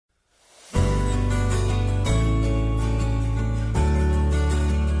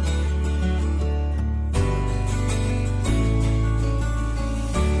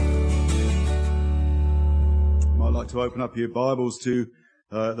to open up your Bibles to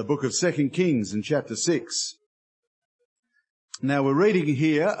the book of 2 Kings in chapter 6. Now we're reading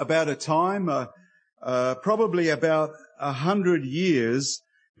here about a time, probably about 100 years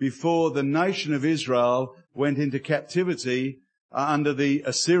before the nation of Israel went into captivity under the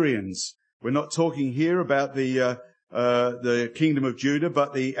Assyrians. We're not talking here about the kingdom of Judah,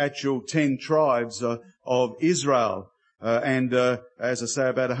 but the actual 10 tribes of Israel. As I say,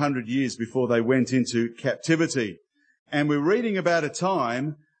 about 100 years before they went into captivity. And we're reading about a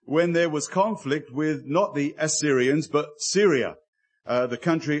time when there was conflict with not the Assyrians, but Syria, the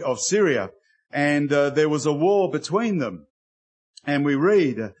country of Syria. And there was a war between them. And we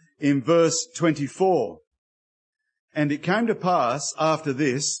read in verse 24, "And it came to pass after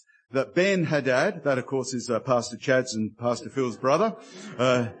this that Ben-Hadad," that of course is Pastor Chad's and Pastor Phil's brother,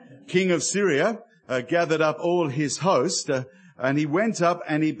 king of Syria, gathered up all his host, and he went up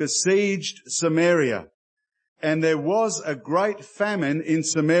and he besieged Samaria. And there was a great famine in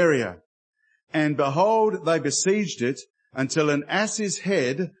Samaria. And behold, they besieged it until an ass's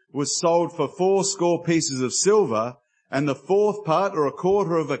head was sold for 80 pieces of silver, and the fourth part or a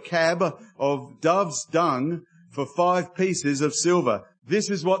quarter of a cab of dove's dung for 5 pieces of silver. This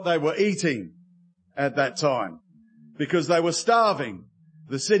is what they were eating at that time, because they were starving.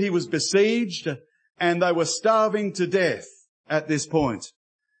 The city was besieged, and they were starving to death at this point.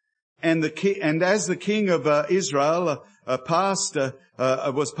 And as the king of Israel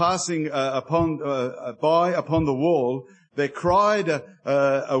was passing upon the wall, there cried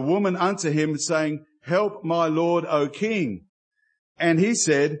a woman unto him, saying, "Help my lord, O king." And he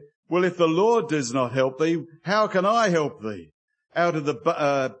said, "Well, if the Lord does not help thee, how can I help thee? Out of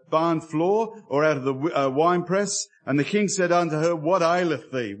the barn floor or out of the winepress?" And the king said unto her, "What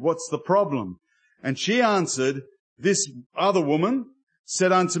aileth thee? What's the problem?" And she answered, "This other woman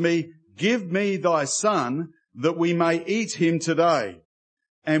said unto me, Give me thy son, that we may eat him today,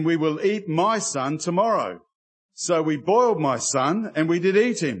 and we will eat my son tomorrow. So we boiled my son, and we did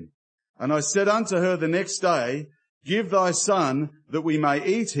eat him. And I said unto her the next day, Give thy son, that we may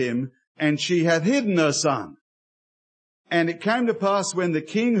eat him, and she hath hidden her son. And it came to pass when the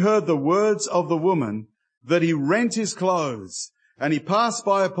king heard the words of the woman, that he rent his clothes, and he passed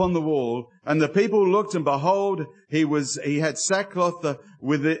by upon the wall, and the people looked, and behold, he had sackcloth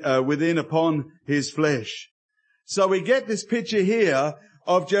within upon his flesh." So we get this picture here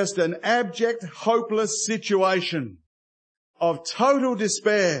of just an abject, hopeless situation of total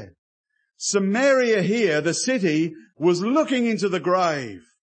despair. Samaria here, the city, was looking into the grave.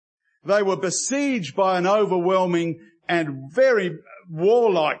 They were besieged by an overwhelming and very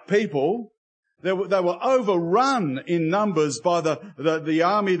warlike people. They were overrun in numbers by the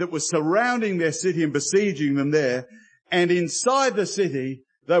army that was surrounding their city and besieging them there. And inside the city,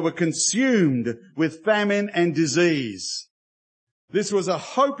 they were consumed with famine and disease. This was a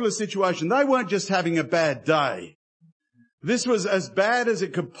hopeless situation. They weren't just having a bad day. This was as bad as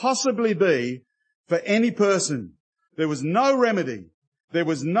it could possibly be for any person. There was no remedy. There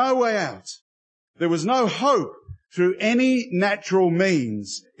was no way out. There was no hope through any natural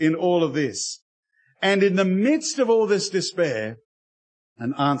means in all of this. And in the midst of all this despair,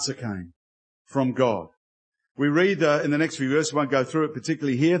 an answer came from God. We read in the next few verses, we won't go through it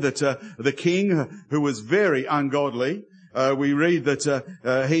particularly here, that the king, who was very ungodly, we read that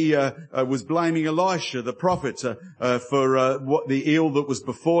he was blaming Elisha, the prophet, for what the ill that was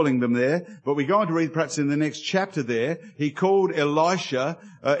befalling them there. But we go on to read perhaps in the next chapter there, he called Elisha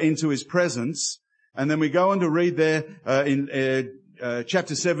into his presence. And then we go on to read there in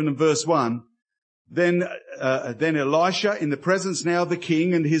chapter 7 and verse 1. Then Elisha, in the presence now of the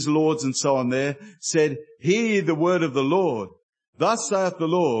king and his lords and so on there, said, "Hear ye the word of the Lord. Thus saith the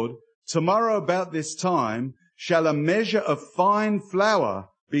Lord, tomorrow about this time shall a measure of fine flour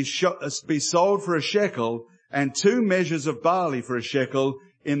be sold for a shekel, and 2 measures of barley for a shekel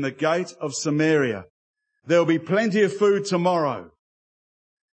in the gate of Samaria." There'll be plenty of food tomorrow,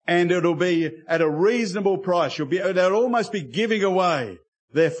 and it'll be at a reasonable price. They'll almost be giving away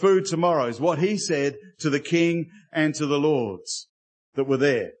their food tomorrow, is what he said to the king and to the lords that were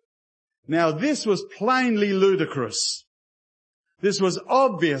there. Now this was plainly ludicrous. This was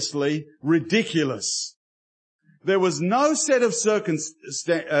obviously ridiculous. There was no set of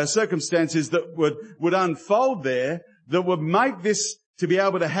circumstances that would unfold there that would make this to be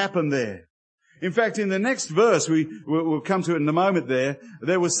able to happen there. In fact, in the next verse, we'll come to it in a moment there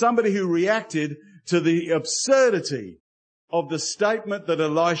was somebody who reacted to the absurdity of the statement that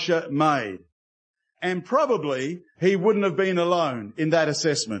Elisha made. And probably he wouldn't have been alone in that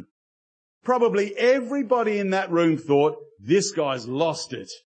assessment. Probably everybody in that room thought, this guy's lost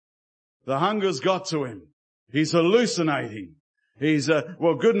it. The hunger's got to him. He's hallucinating. He's,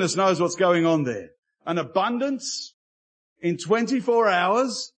 goodness knows what's going on there. An abundance in 24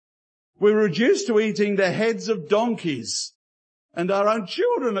 hours. We're reduced to eating the heads of donkeys and our own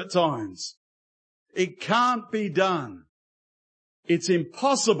children at times. It can't be done. It's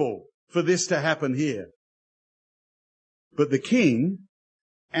impossible for this to happen here. But the king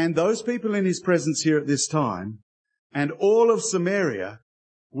and those people in his presence here at this time and all of Samaria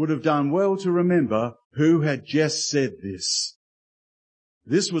would have done well to remember who had just said this.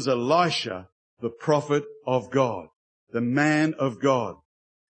 This was Elisha, the prophet of God, the man of God.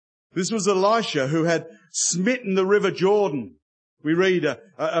 This was Elisha who had smitten the river Jordan. We read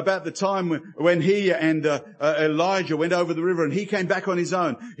about the time when he and Elijah went over the river and he came back on his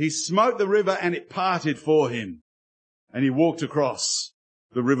own. He smote the river and it parted for him. And he walked across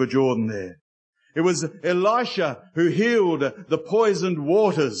the river Jordan there. It was Elisha who healed the poisoned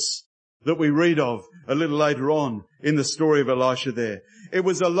waters that we read of a little later on in the story of Elisha there. It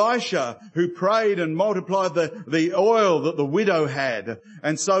was Elisha who prayed and multiplied the oil that the widow had,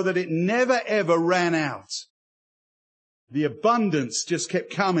 and so that it never ever ran out. The abundance just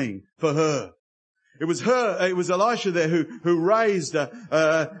kept coming for her. It was Elisha there who raised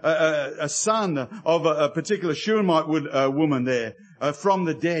a son of a particular Shunammite woman there from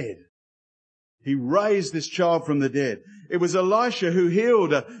the dead. He raised this child from the dead. It was Elisha who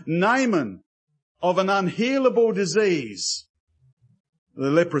healed Naaman of an unhealable disease, the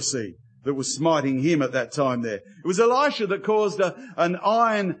leprosy that was smiting him at that time there. It was Elisha that caused an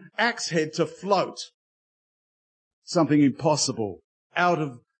iron axe head to float. Something impossible,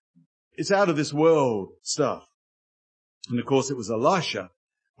 it's out of this world stuff. And of course it was Elisha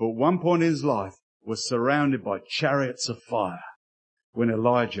who at one point in his life was surrounded by chariots of fire when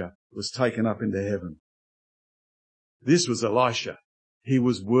Elijah was taken up into heaven. This was Elisha. He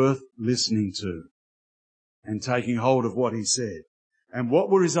was worth listening to and taking hold of what he said. And what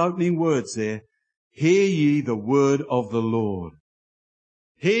were his opening words there? Hear ye the word of the Lord.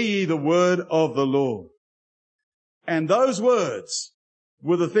 Hear ye the word of the Lord. And those words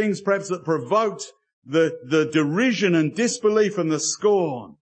were the things perhaps that provoked the derision and disbelief and the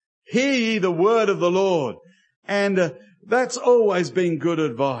scorn. Hear ye the word of the Lord. And that's always been good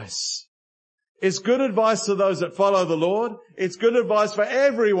advice. It's good advice to those that follow the Lord. It's good advice for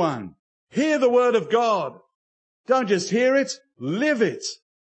everyone. Hear the word of God. Don't just hear it, live it.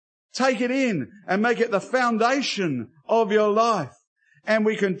 Take it in and make it the foundation of your life. And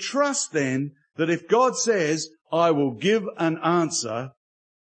we can trust then that if God says, I will give an answer,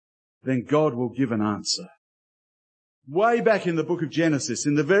 then God will give an answer. Way back in the book of Genesis,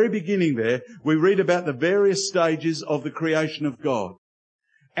 in the very beginning there, we read about the various stages of the creation of God.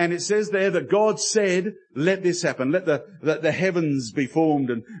 And it says there that God said, let this happen. Let the heavens be formed,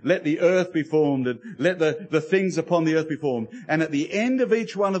 and let the earth be formed, and let the things upon the earth be formed. And at the end of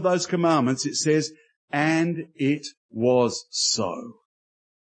each one of those commandments, it says, and it was so.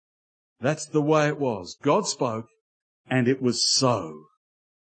 That's the way it was. God spoke, and it was so.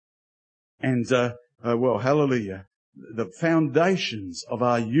 And, hallelujah. The foundations of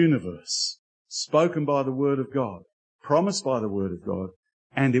our universe, spoken by the word of God, promised by the word of God,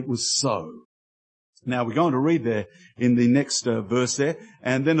 and it was so. Now we're going to read there in the next verse there,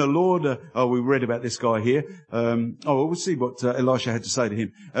 and then the Lord, we read about this guy here. We'll see what Elisha had to say to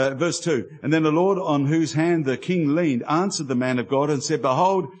him. Verse 2, and then the Lord on whose hand the king leaned answered the man of God and said,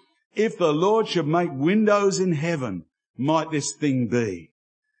 behold, if the Lord should make windows in heaven, might this thing be?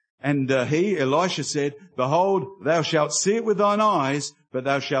 And Elisha said, behold, thou shalt see it with thine eyes, but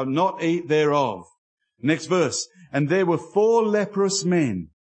thou shalt not eat thereof. Next verse. And there were 4 leprous men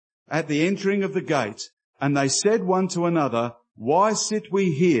at the entering of the gate, and they said one to another, why sit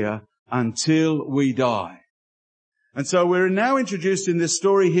we here until we die? And so we're now introduced in this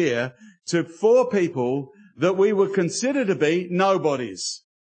story here to 4 people that we would consider to be nobodies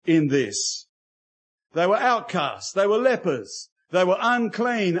in this. They were outcasts. They were lepers. They were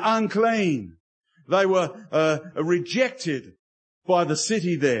unclean. They were rejected by the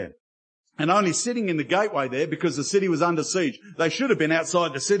city there. And only sitting in the gateway there because the city was under siege. They should have been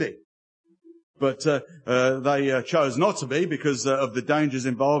outside the city. But they chose not to be because of the dangers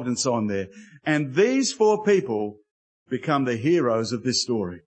involved and so on there. And these 4 people become the heroes of this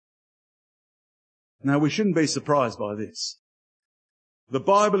story. Now, we shouldn't be surprised by this. The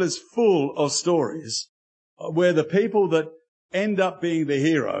Bible is full of stories where the people that end up being the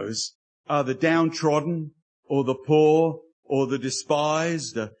heroes are the downtrodden or the poor or the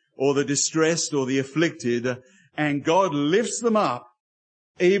despised or the distressed or the afflicted, and God lifts them up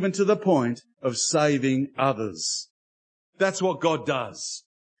even to the point of saving others. That's what God does.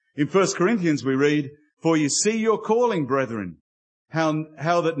 In 1 Corinthians we read, For you see your calling, brethren, how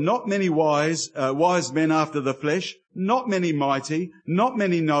that not many wise men after the flesh, not many mighty, not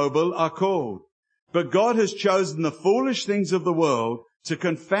many noble are called. But God has chosen the foolish things of the world to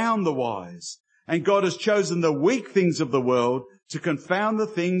confound the wise. And God has chosen the weak things of the world to confound the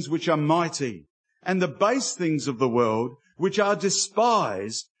things which are mighty. And the base things of the world, which are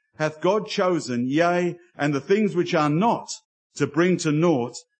despised, hath God chosen, yea, and the things which are not, to bring to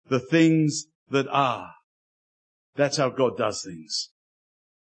naught the things that are. That's how God does things.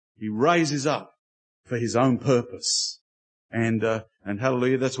 He raises up for his own purpose. And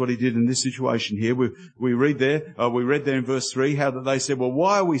hallelujah, that's what he did in this situation here. We read there in verse 3 how that they said, well,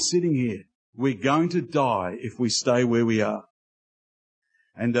 why are we sitting here? We're going to die if we stay where we are.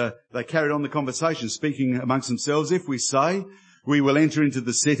 And they carried on the conversation, speaking amongst themselves. If we say we will enter into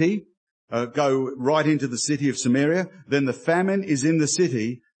the city, go right into the city of Samaria, then the famine is in the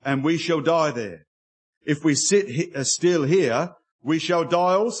city, and we shall die there. If we sit still here, we shall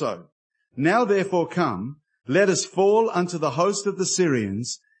die also. Now therefore come, let us fall unto the host of the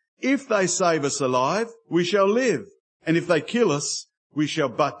Syrians. If they save us alive, we shall live. And if they kill us, we shall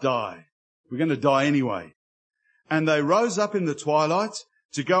but die. We're going to die anyway. And they rose up in the twilight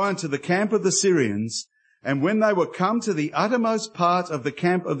to go unto the camp of the Syrians. And when they were come to the uttermost part of the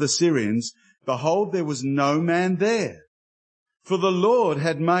camp of the Syrians, behold, there was no man there. For the Lord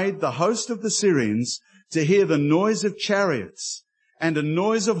had made the host of the Syrians to hear the noise of chariots and a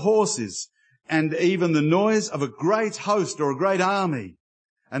noise of horses and even the noise of a great host or a great army.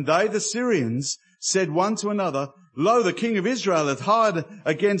 And they, the Syrians, said one to another, Lo, the king of Israel hath hired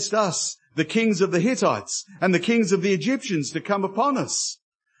against us the kings of the Hittites and the kings of the Egyptians to come upon us.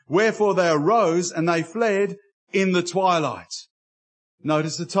 Wherefore they arose and they fled in the twilight.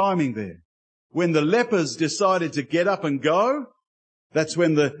 Notice the timing there. When the lepers decided to get up and go, that's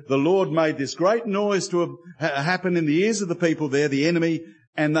when the Lord made this great noise to happen in the ears of the people there, the enemy,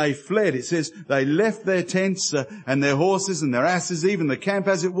 and they fled. It says they left their tents and their horses and their asses, even the camp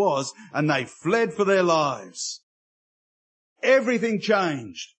as it was, and they fled for their lives. Everything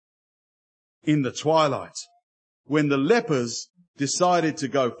changed in the twilight when the lepers decided to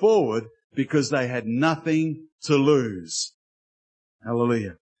go forward because they had nothing to lose.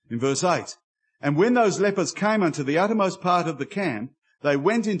 Hallelujah. In verse 8, and when those lepers came unto the uttermost part of the camp, they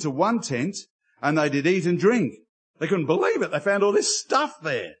went into one tent and they did eat and drink. They couldn't believe it. They found all this stuff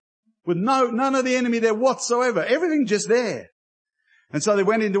there with none of the enemy there whatsoever. Everything just there. And so they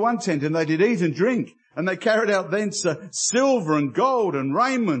went into one tent and they did eat and drink, and they carried out thence silver and gold and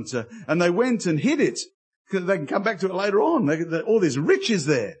raiment, and they went and hid it. They can come back to it later on. All this riches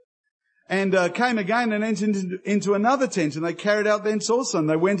there. And came again and entered into another tent, and they carried out thence also, and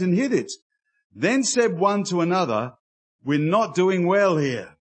they went and hid it. Then said one to another, we're not doing well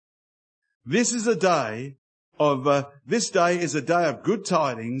here. This is a day of good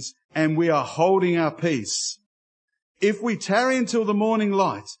tidings, and we are holding our peace. If we tarry until the morning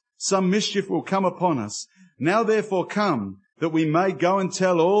light, some mischief will come upon us. Now therefore come, that we may go and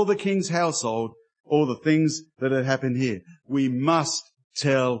tell all the king's household all the things that had happened here. We must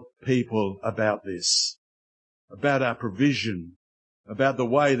tell people about this, about our provision, about the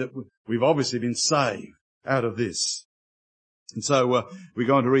way that we've obviously been saved out of this. And so we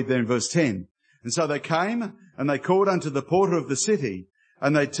go on to read there in verse 10. And so they came and they called unto the porter of the city,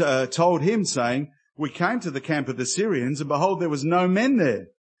 and they told him, saying, we came to the camp of the Syrians, and behold, there was no men there,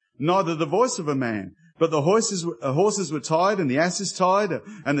 neither the voice of a man, but the horses were tied, and the asses tied,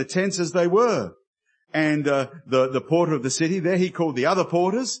 and the tents as they were. And the porter of the city there, he called the other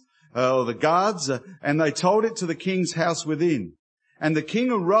porters, or the guards, and they told it to the king's house within. And the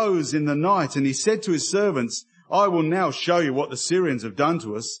king arose in the night, and he said to his servants, I will now show you what the Syrians have done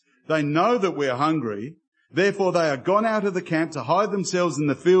to us. They know that we are hungry. Therefore they are gone out of the camp to hide themselves in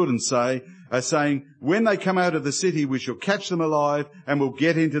the field, and saying, when they come out of the city, we shall catch them alive and will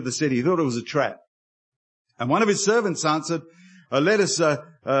get into the city. He thought it was a trap. And one of his servants answered,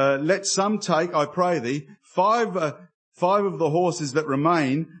 let some take, I pray thee, five of the horses that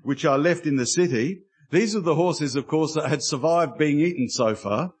remain, which are left in the city. These are the horses, of course, that had survived being eaten so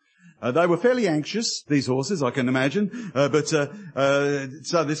far. They were fairly anxious, these horses, I can imagine.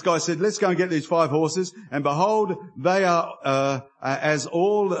 So this guy said, let's go and get these 5 horses. And behold, they are as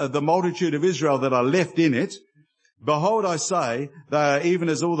all the multitude of Israel that are left in it. Behold, I say, they are even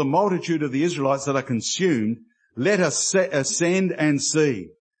as all the multitude of the Israelites that are consumed. Let us ascend and see.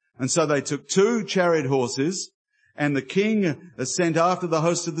 And so they took 2 chariot horses, and the king sent after the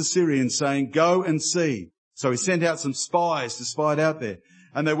host of the Syrians, saying, go and see. So he sent out some spies to spy it out there.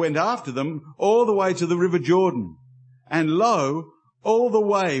 And they went after them all the way to the river Jordan. And lo, All the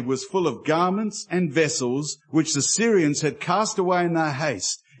way was full of garments and vessels, which the Syrians had cast away in their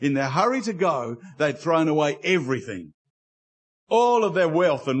haste. In their hurry to go, they'd thrown away everything. All of their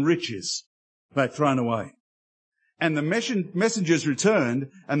wealth and riches they'd thrown away. And the messengers returned,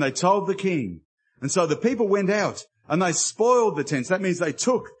 and they told the king. And so the people went out, and they spoiled the tents. That means they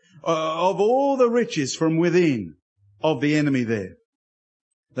took of all the riches from within of the enemy there.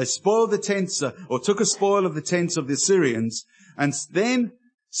 They spoiled the tents, or took a spoil of the tents of the Syrians. And then,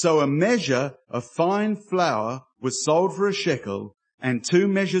 so a measure of fine flour was sold for a shekel, and 2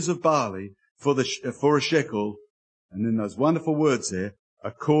 measures of barley for a shekel. And then those wonderful words there,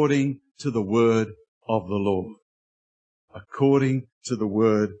 according to the word of the Lord. According to the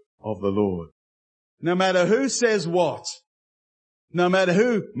word of the Lord. No matter who says what, no matter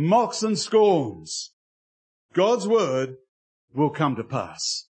who mocks and scorns, God's word will come to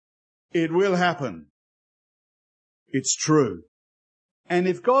pass. It will happen. It's true. And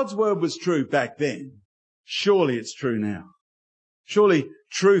if God's word was true back then, surely it's true now. Surely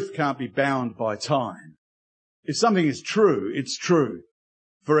truth can't be bound by time. If something is true, it's true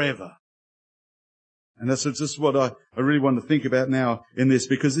forever. And that's just what I really want to think about now in this,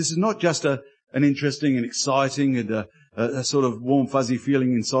 because this is not just an interesting and exciting and a sort of warm, fuzzy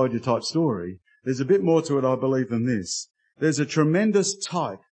feeling inside you type story. There's a bit more to it, I believe, than this. There's a tremendous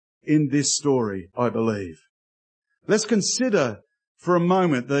type in this story, I believe. Let's consider for a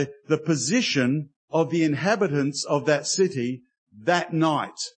moment the position of the inhabitants of that city that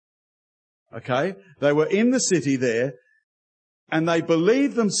night. Okay? They were in the city there, and they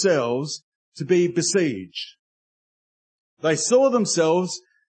believed themselves to be besieged. They saw themselves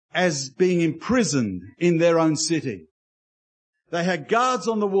as being imprisoned in their own city. They had guards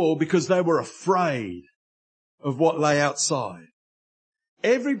on the wall because they were afraid of what lay outside.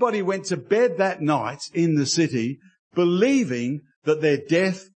 Everybody went to bed that night in the city believing that their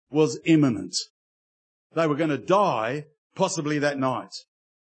death was imminent. They were going to die possibly that night.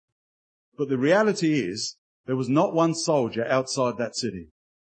 But the reality is there was not one soldier outside that city.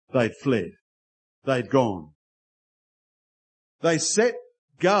 They'd fled. They'd gone. They set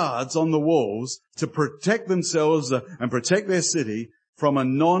guards on the walls to protect themselves and protect their city from a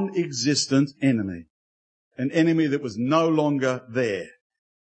non-existent enemy. An enemy that was no longer there.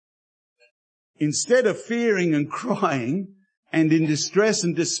 Instead of fearing and crying and in distress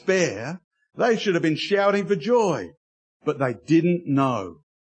and despair, they should have been shouting for joy. But they didn't know.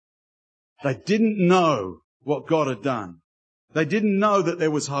 They didn't know what God had done. They didn't know that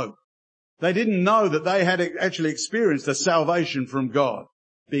there was hope. They didn't know that they had actually experienced a salvation from God,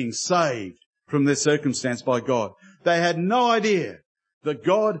 being saved from their circumstance by God. They had no idea that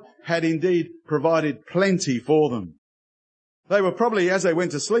God had indeed provided plenty for them. They were probably, as they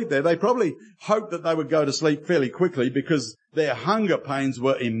went to sleep there, they probably hoped that they would go to sleep fairly quickly because their hunger pains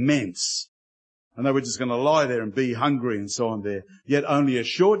were immense. And they were just going to lie there and be hungry and so on there. Yet only a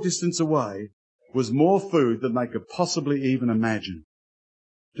short distance away was more food than they could possibly even imagine.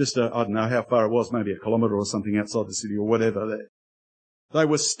 Just, I don't know how far it was, maybe a kilometre or something outside the city or whatever there. They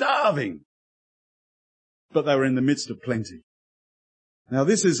were starving, but they were in the midst of plenty. Now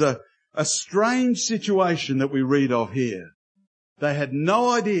this is a strange situation that we read of here. They had no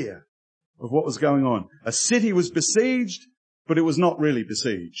idea of what was going on. A city was besieged, but it was not really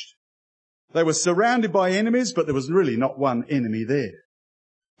besieged. They were surrounded by enemies, but there was really not one enemy there.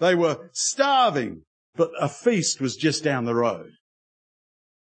 They were starving, but a feast was just down the road.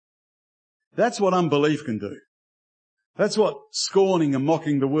 That's what unbelief can do. That's what scorning and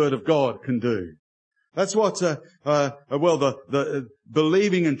mocking the word of God can do. That's what, the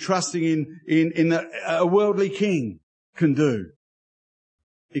believing and trusting in a worldly king can do.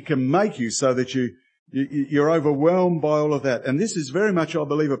 It can make you so that you're overwhelmed by all of that. And this is very much, I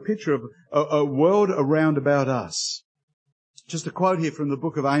believe, a picture of a world around about us. Just a quote here from the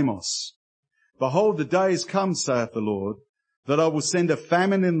book of Amos. Behold, the days come, saith the Lord, that I will send a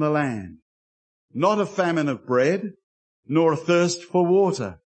famine in the land, not a famine of bread, nor a thirst for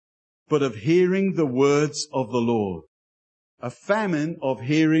water, but of hearing the words of the Lord. A famine of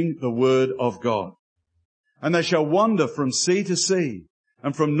hearing the word of God. And they shall wander from sea to sea,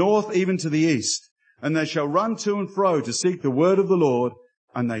 and from north even to the east, and they shall run to and fro to seek the word of the Lord,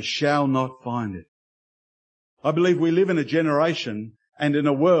 and they shall not find it. I believe we live in a generation and in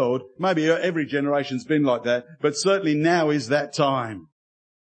a world, maybe every generation's been like that, but certainly now is that time.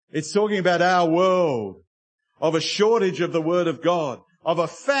 It's talking about our world, of a shortage of the word of God, of a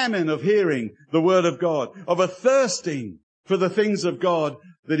famine of hearing the word of God, of a thirsting for the things of God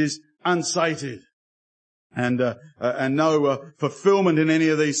that is unsated, and no fulfillment in any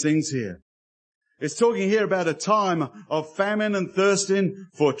of these things here. It's talking here about a time of famine and thirsting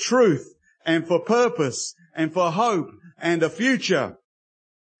for truth and for purpose and for hope and a future.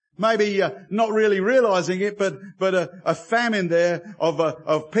 Maybe not really realizing it, but a famine there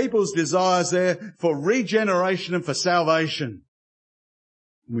of people's desires there for regeneration and for salvation.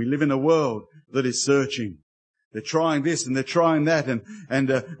 We live in a world that is searching. They're trying this and they're trying that,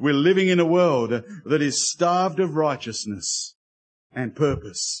 and we're living in a world that is starved of righteousness and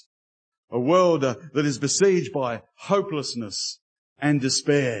purpose. A world that is besieged by hopelessness and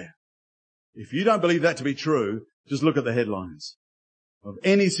despair. If you don't believe that to be true, just look at the headlines of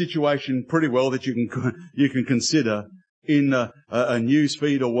any situation pretty well that you can consider in a news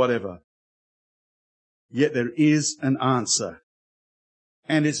feed or whatever. Yet there is an answer,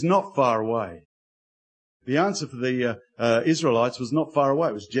 and it's not far away. The answer for the Israelites was not far away.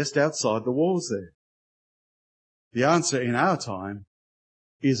 It was just outside the walls there. The answer in our time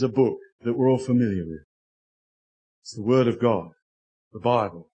is a book that we're all familiar with. It's the Word of God, the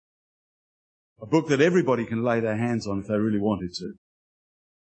Bible. A book that everybody can lay their hands on if they really wanted to.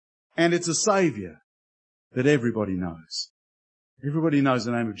 And it's a Saviour that everybody knows. Everybody knows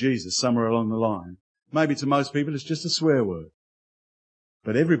the name of Jesus somewhere along the line. Maybe to most people it's just a swear word.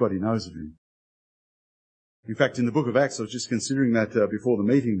 But everybody knows of Him. In fact, in the book of Acts, I was just considering that before the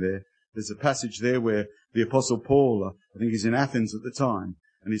meeting there. There's a passage there where the Apostle Paul, I think he's in Athens at the time,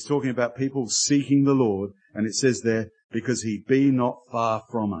 and he's talking about people seeking the Lord, and it says there, because He be not far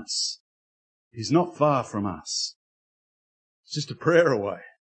from us. He's not far from us. It's just a prayer away.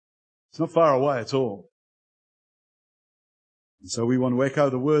 It's not far away at all. And so we want to echo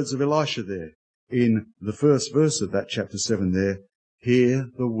the words of Elisha there in the first verse of that chapter 7 there. Hear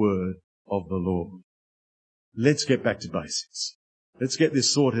the word of the Lord. Let's get back to basics. Let's get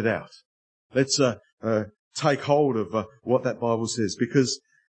this sorted out. Let's take hold of what that Bible says, because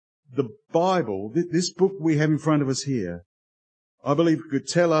the Bible, this book we have in front of us here, I believe could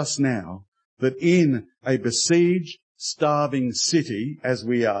tell us now that in a besieged, starving city, as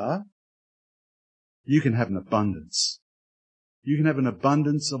we are, you can have an abundance. You can have an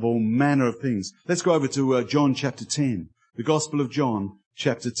abundance of all manner of things. Let's go over to John chapter 10, the Gospel of John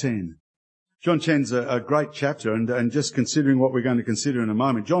chapter 10. John 10's a great chapter, and just considering what we're going to consider in a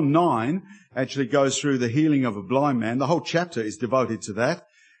moment. John 9 actually goes through the healing of a blind man. The whole chapter is devoted to that.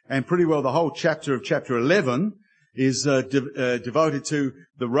 And pretty well the whole chapter of chapter 11 is devoted to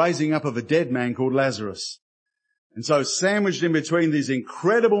the raising up of a dead man called Lazarus. And so sandwiched in between these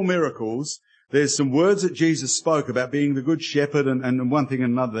incredible miracles, there's some words that Jesus spoke about being the good shepherd and one thing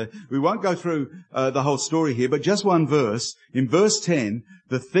and another. We won't go through the whole story here, but just one verse. In verse 10,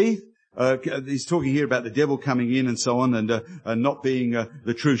 the thief, he's talking here about the devil coming in and so on, and not being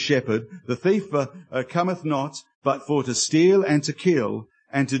the true shepherd. The thief cometh not, but for to steal and to kill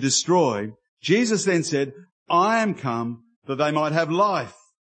and to destroy. Jesus then said, I am come that they might have life,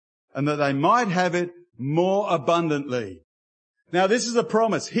 and that they might have it more abundantly. Now this is a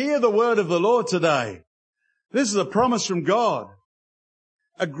promise. Hear the word of the Lord today. This is a promise from God.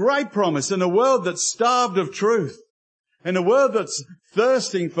 A great promise in a world that's starved of truth. In a world that's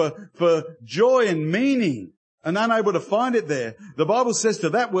thirsting for joy and meaning and unable to find it there. The Bible says to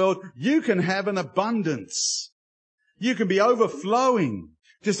that world, you can have an abundance. You can be overflowing.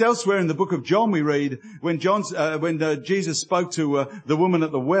 Just elsewhere in the book of John we read when Jesus spoke to the woman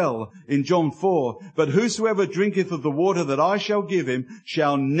at the well in John 4, but whosoever drinketh of the water that I shall give him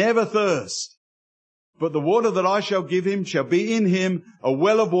shall never thirst. But the water that I shall give him shall be in him a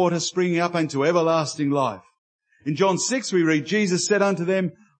well of water springing up unto everlasting life. In John 6 we read, Jesus said unto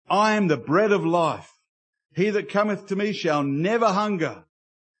them, I am the bread of life. He that cometh to me shall never hunger.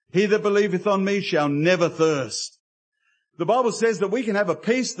 He that believeth on me shall never thirst. The Bible says that we can have a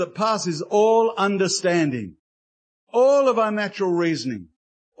peace that passes all understanding, all of our natural reasoning,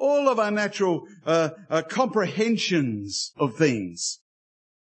 all of our natural comprehensions of things.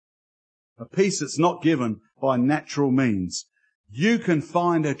 A peace that's not given by natural means. You can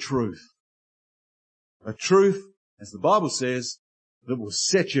find a truth, as the Bible says, that will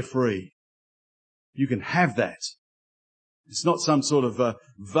set you free. You can have that. It's not some sort of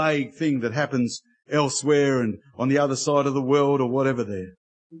vague thing that happens elsewhere and on the other side of the world or whatever there.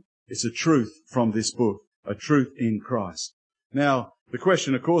 It's a truth from this book, a truth in Christ. Now, the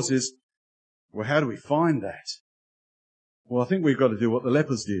question, of course, is, well, how do we find that? Well, I think we've got to do what the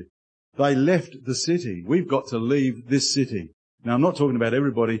lepers did. They left the city. We've got to leave this city. Now, I'm not talking about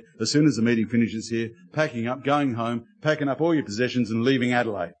everybody, as soon as the meeting finishes here, packing up, going home, packing up all your possessions and leaving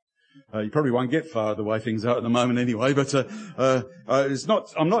Adelaide. You probably won't get far the way things are at the moment anyway, but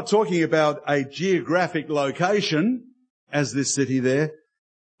I'm not talking about a geographic location as this city there,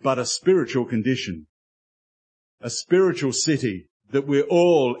 but a spiritual condition, a spiritual city that we're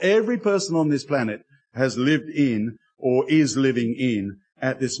all, every person on this planet has lived in or is living in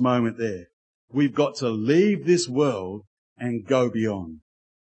at this moment there. We've got to leave this world and go beyond.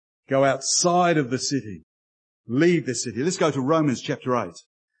 Go outside of the city. Leave the city. Let's go to Romans chapter 8.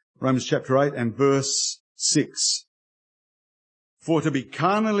 Romans chapter 8 and verse 6. For to be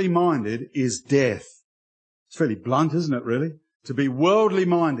carnally minded is death. It's fairly blunt, isn't it, really? To be worldly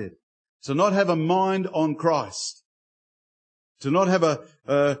minded. To not have a mind on Christ. To not have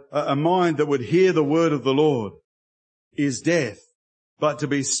a mind that would hear the word of the Lord is death. But to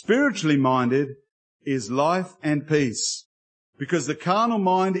be spiritually minded is life and peace. Because the carnal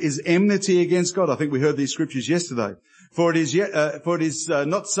mind is enmity against God. I think we heard these scriptures yesterday. For it is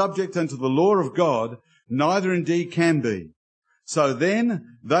not subject unto the law of God, neither indeed can be. So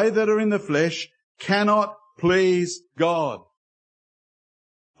then, they that are in the flesh cannot please God.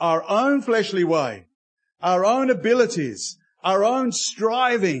 Our own fleshly way, our own abilities, our own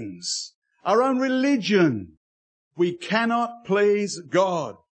strivings, our own religion, we cannot please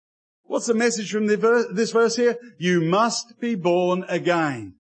God. What's the message from this verse here? You must be born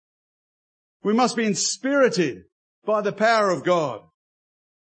again. We must be inspirited by the power of God.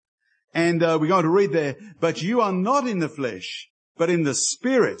 And we're going to read there, but you are not in the flesh, but in the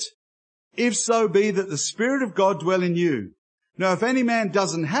Spirit, if so be that the Spirit of God dwell in you. Now, if any man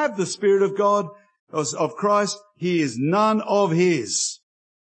doesn't have the Spirit of God, of Christ, he is none of his.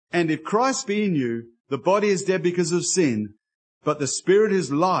 And if Christ be in you, the body is dead because of sin, but the Spirit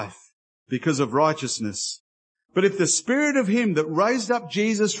is life because of righteousness. But if the Spirit of him that raised up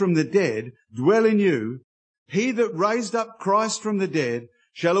Jesus from the dead dwell in you, he that raised up Christ from the dead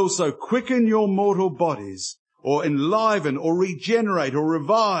shall also quicken your mortal bodies, or enliven, or regenerate, or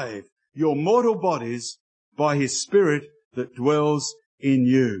revive your mortal bodies by his Spirit that dwells in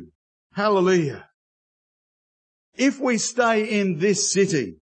you. Hallelujah. If we stay in this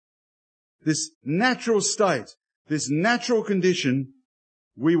city, this natural state, this natural condition,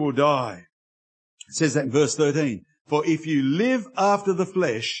 we will die. It says that in verse 13. For if you live after the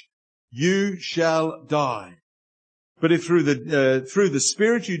flesh, you shall die. But if through the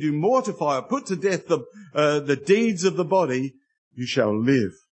Spirit you do mortify or put to death the deeds of the body, you shall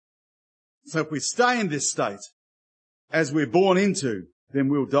live. So if we stay in this state, as we're born into, then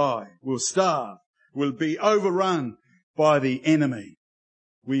we'll die. We'll starve. We'll be overrun by the enemy.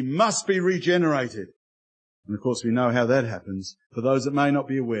 We must be regenerated. And of course we know how that happens. For those that may not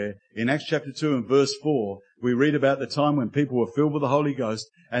be aware, in Acts chapter 2 and verse 4, we read about the time when people were filled with the Holy Ghost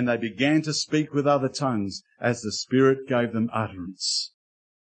and they began to speak with other tongues as the Spirit gave them utterance.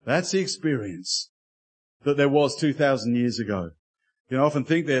 That's the experience that there was 2,000 years ago. You know, I often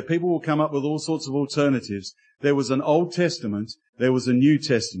think that people will come up with all sorts of alternatives. There was an Old Testament, there was a New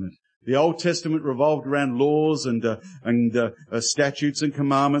Testament. The Old Testament revolved around laws and statutes and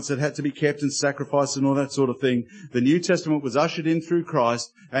commandments that had to be kept and sacrificed and all that sort of thing. The New Testament was ushered in through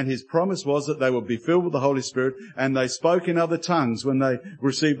Christ, and his promise was that they would be filled with the Holy Spirit, and they spoke in other tongues when they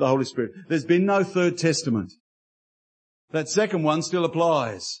received the Holy Spirit. There's been no third testament. That second one still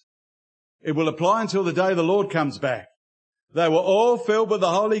applies. It will apply until the day the Lord comes back. They were all filled with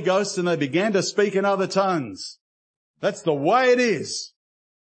the Holy Ghost and they began to speak in other tongues. That's the way it is.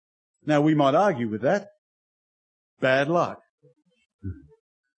 Now, we might argue with that. Bad luck.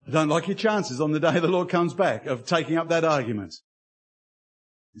 I don't like your chances on the day the Lord comes back of taking up that argument.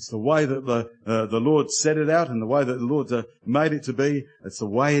 It's the way that the Lord set it out and the way that the Lord made it to be. It's the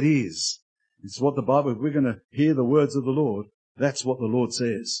way it is. It's what the Bible, if we're going to hear the words of the Lord, that's what the Lord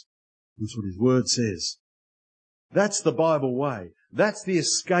says. That's what his word says. That's the Bible way. That's the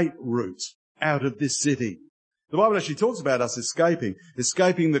escape route out of this city. The Bible actually talks about us escaping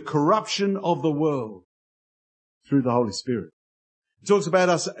the corruption of the world through the Holy Spirit. It talks about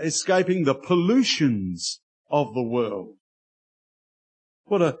us escaping the pollutions of the world.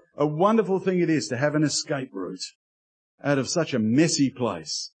 What a wonderful thing it is to have an escape route out of such a messy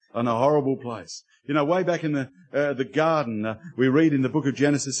place and a horrible place. You know, way back in the garden, we read in the book of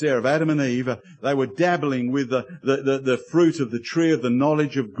Genesis there of Adam and Eve, they were dabbling with the fruit of the tree of the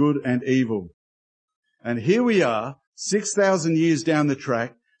knowledge of good and evil. And here we are, 6,000 years down the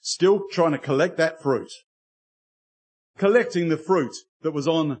track, still trying to collect that fruit. Collecting the fruit that was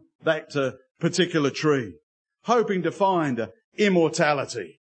on that particular tree. Hoping to find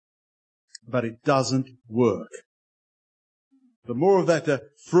immortality. But it doesn't work. The more of that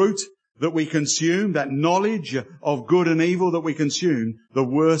fruit that we consume, that knowledge of good and evil that we consume, the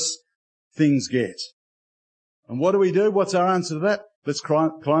worse things get. And what do? What's our answer to that? Let's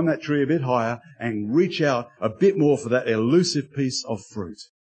climb that tree a bit higher and reach out a bit more for that elusive piece of fruit.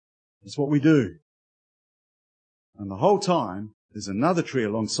 It's what we do. And the whole time, there's another tree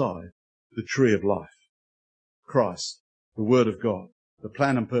alongside, the tree of life. Christ, the Word of God, the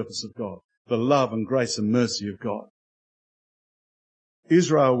plan and purpose of God, the love and grace and mercy of God.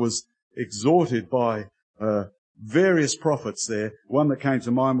 Israel was exhorted by various prophets there. One that came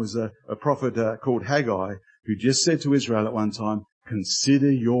to mind was a prophet called Haggai, who just said to Israel at one time,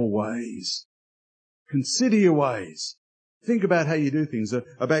 consider your ways. Consider your ways. Think about how you do things,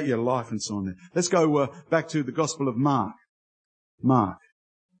 about your life and so on. Let's go back to the Gospel of Mark. Mark,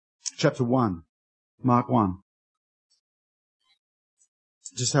 chapter 1. Mark 1.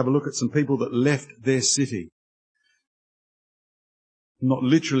 Just have a look at some people that left their city. Not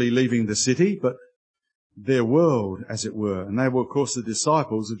literally leaving the city, but their world, as it were. And they were, of course, the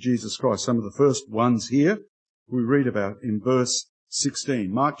disciples of Jesus Christ. Some of the first ones here we read about in verse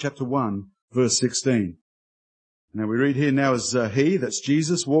 16. Mark chapter 1, verse 16. Now we read here, now as he, that's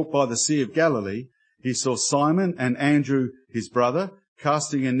Jesus, walked by the Sea of Galilee, he saw Simon and Andrew, his brother,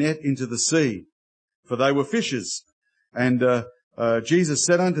 casting a net into the sea, for they were fishers. And Jesus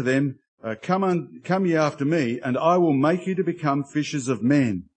said unto them, come ye after me, and I will make you to become fishers of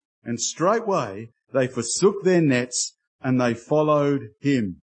men. And straightway they forsook their nets, and they followed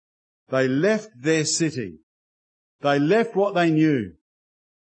him. They left their city. They left what they knew,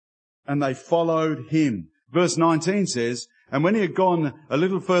 and they followed him. Verse 19 says, and when he had gone a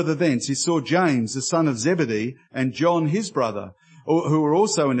little further thence, he saw James, the son of Zebedee, and John, his brother, who were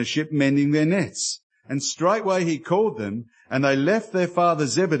also in a ship mending their nets. And straightway he called them, and they left their father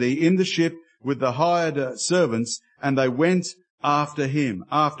Zebedee in the ship with the hired servants, and they went after him,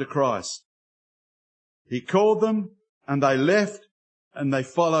 after Christ. He called them, and they left, and they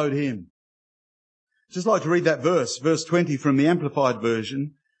followed him. Just like to read that verse 20 from the Amplified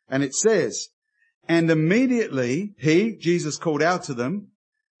Version, and it says, and immediately he, Jesus, called out to them,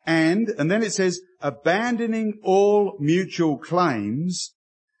 and then it says, abandoning all mutual claims,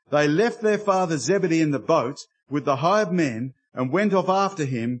 they left their father Zebedee in the boat with the hired men and went off after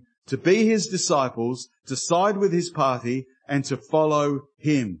him to be his disciples, to side with his party, and to follow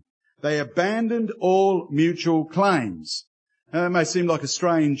him. They abandoned all mutual claims. Now, that may seem like a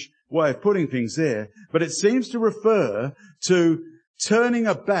strange way of putting things there, but it seems to refer to turning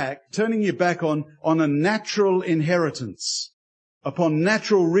your back on a natural inheritance, upon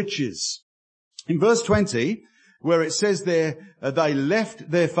natural riches. In verse 20, where it says there, they left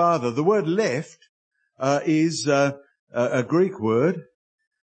their father, the word left is a Greek word.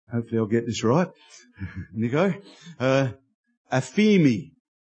 Hopefully I'll get this right. Nico. Aphemi.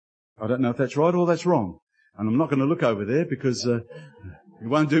 I don't know if that's right or that's wrong. And I'm not going to look over there because it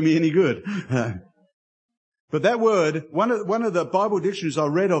won't do me any good. But that word, one of the Bible dictionaries I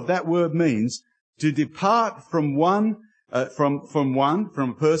read of, that word means to depart from a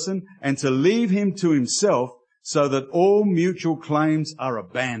person, and to leave him to himself, so that all mutual claims are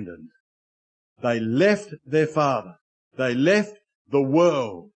abandoned. They left their father. They left the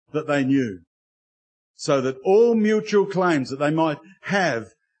world that they knew, so that all mutual claims that they might have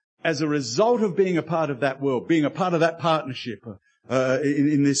as a result of being a part of that world, being a part of that partnership,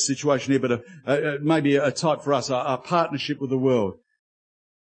 in this situation here, but maybe a type for us, our partnership with the world,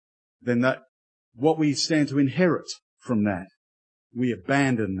 then that what we stand to inherit from that, we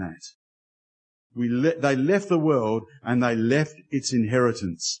abandon that. They left the world and they left its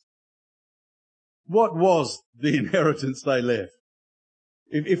inheritance. What was the inheritance they left?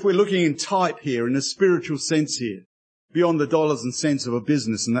 If we're looking in type here, in a spiritual sense here, beyond the dollars and cents of a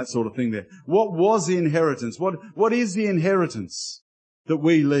business and that sort of thing there, what was the inheritance? What is the inheritance that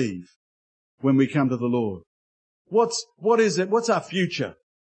we leave when we come to the Lord? What is it? What's our future?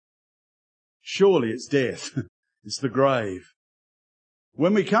 Surely it's death. It's the grave.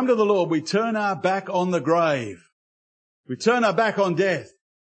 When we come to the Lord, we turn our back on the grave. We turn our back on death.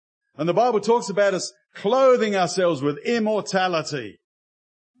 And the Bible talks about us clothing ourselves with immortality.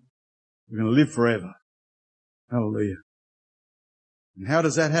 We're going to live forever. Hallelujah. And how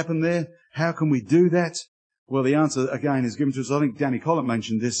does that happen there? How can we do that? Well, the answer again is given to us. I think Danny Collett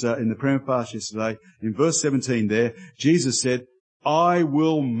mentioned this in the prayer fast yesterday. In verse 17 there, Jesus said, I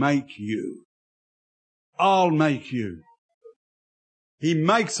will make you. I'll make you. He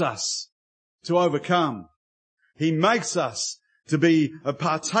makes us to overcome. He makes us to be a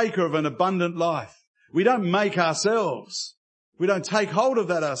partaker of an abundant life. We don't make ourselves. We don't take hold of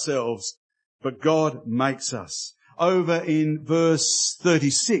that ourselves, but God makes us. Over in verse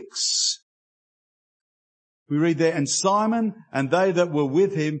 36, we read there, and Simon and they that were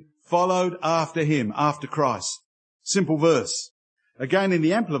with him followed after him, after Christ. Simple verse. Again in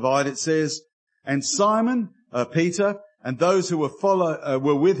the Amplified it says, and Simon, Peter, and those who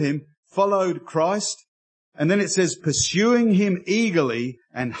were with him followed Christ. And then it says, pursuing him eagerly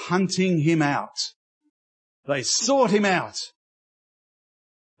and hunting him out. They sought him out.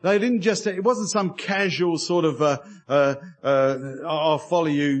 They didn't just, it wasn't some casual sort of, I'll follow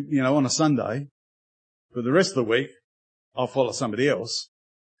you, on a Sunday. But the rest of the week, I'll follow somebody else.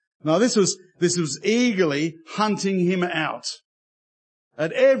 No, this was eagerly hunting him out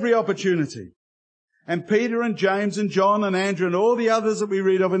at every opportunity. And Peter and James and John and Andrew and all the others that we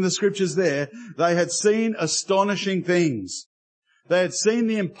read of in the scriptures there, they had seen astonishing things. They had seen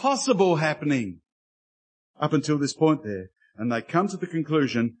the impossible happening up until this point there. And they come to the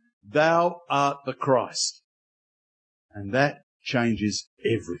conclusion, thou art the Christ. And that changes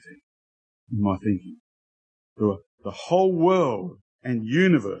everything in my thinking. The whole world and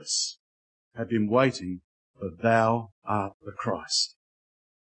universe have been waiting for thou art the Christ.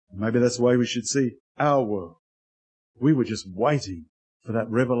 Maybe that's the way we should see our world. We were just waiting for that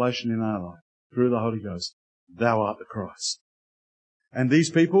revelation in our life through the Holy Ghost. Thou art the Christ. And these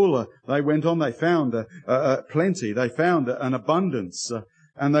people, they went on, they found plenty, they found an abundance,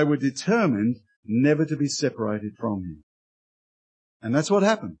 and they were determined never to be separated from him. And that's what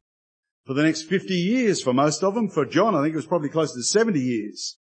happened. For the next 50 years, for most of them, for John, I think it was probably close to 70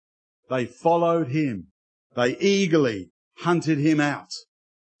 years, they followed him. They eagerly hunted him out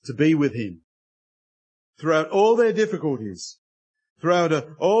to be with him. Throughout all their difficulties, throughout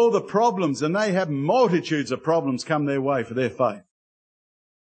all the problems, and they have multitudes of problems come their way for their faith.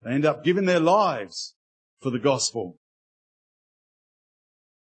 They end up giving their lives for the gospel.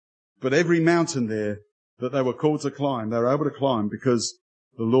 But every mountain there that they were called to climb, they were able to climb because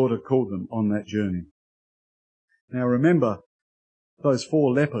the Lord had called them on that journey. Now remember those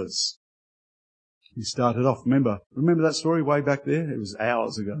 4 lepers. He started off, remember that story way back there? It was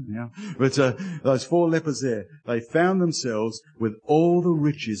hours ago now. But those 4 lepers there, they found themselves with all the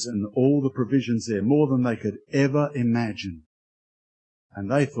riches and all the provisions there, more than they could ever imagine. And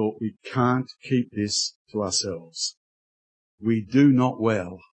they thought, we can't keep this to ourselves. We do not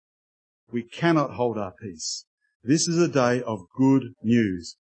well. We cannot hold our peace. This is a day of good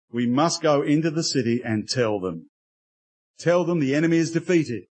news. We must go into the city and tell them. Tell them the enemy is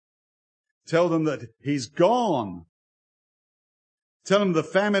defeated. Tell them that he's gone. Tell them the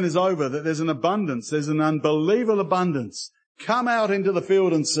famine is over, that there's an abundance, there's an unbelievable abundance. Come out into the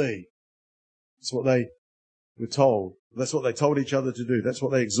field and see. That's what they were told. That's what they told each other to do. That's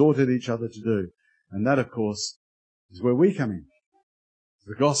what they exhorted each other to do. And that, of course, is where we come in.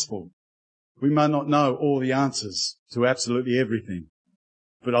 The gospel. We may not know all the answers to absolutely everything.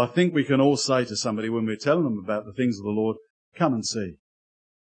 But I think we can all say to somebody when we're telling them about the things of the Lord, come and see.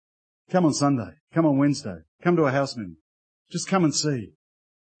 Come on Sunday. Come on Wednesday. Come to a house meeting. Just come and see.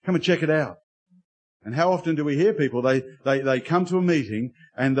 Come and check it out. And how often do we hear people, they come to a meeting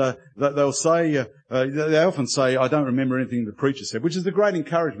and they'll say, they often say, I don't remember anything the preacher said, which is a great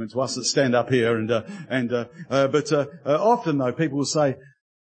encouragement to us that stand up here. But often though, people will say,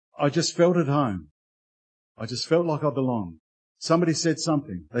 I just felt at home. I just felt like I belonged. Somebody said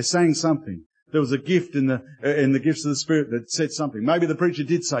something. They sang something. There was a gift in the gifts of the Spirit that said something. Maybe the preacher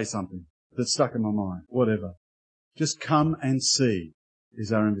did say something that stuck in my mind. Whatever. Just come and see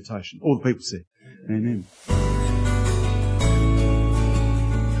is our invitation. All the people said, amen.